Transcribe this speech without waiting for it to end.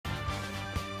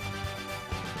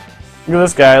Look at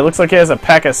this guy. It looks like he has a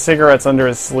pack of cigarettes under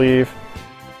his sleeve.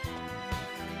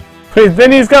 Wait,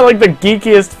 then he's got like the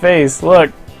geekiest face.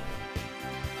 Look.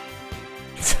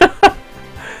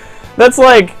 That's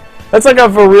like if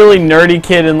a really nerdy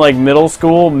kid in like middle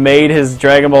school made his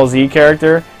Dragon Ball Z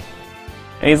character.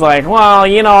 And he's like, well,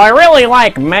 you know, I really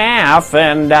like math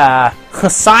and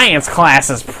science class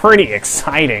is pretty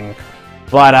exciting.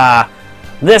 But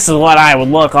this is what I would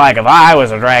look like if I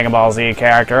was a Dragon Ball Z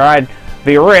character. I'd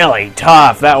be really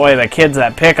tough. That way the kids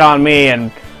that pick on me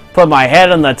and put my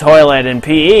head in the toilet in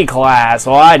PE class,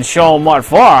 well, I'd show them what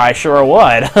for. I sure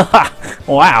would.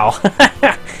 Wow.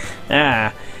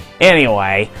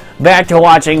 Anyway, back to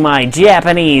watching my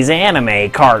Japanese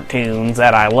anime cartoons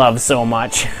that I love so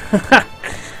much.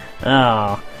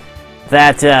 Oh,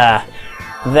 that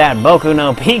Boku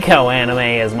no Pico anime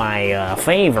is my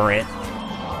favorite.